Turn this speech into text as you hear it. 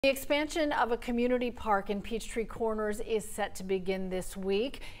The expansion of a community park in Peachtree Corners is set to begin this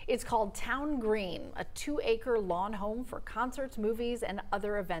week. It's called Town Green, a 2-acre lawn home for concerts, movies, and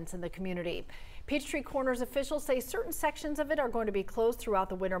other events in the community. Peachtree Corners officials say certain sections of it are going to be closed throughout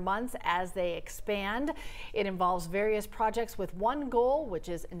the winter months as they expand. It involves various projects with one goal, which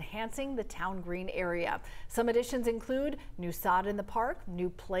is enhancing the Town Green area. Some additions include new sod in the park,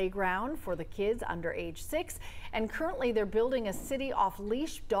 new playground for the kids under age 6, and currently they're building a city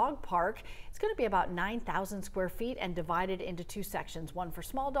off-leash dog park. It's going to be about 9,000 square feet and divided into 2 sections, one for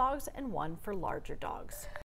small dogs and one for larger dogs.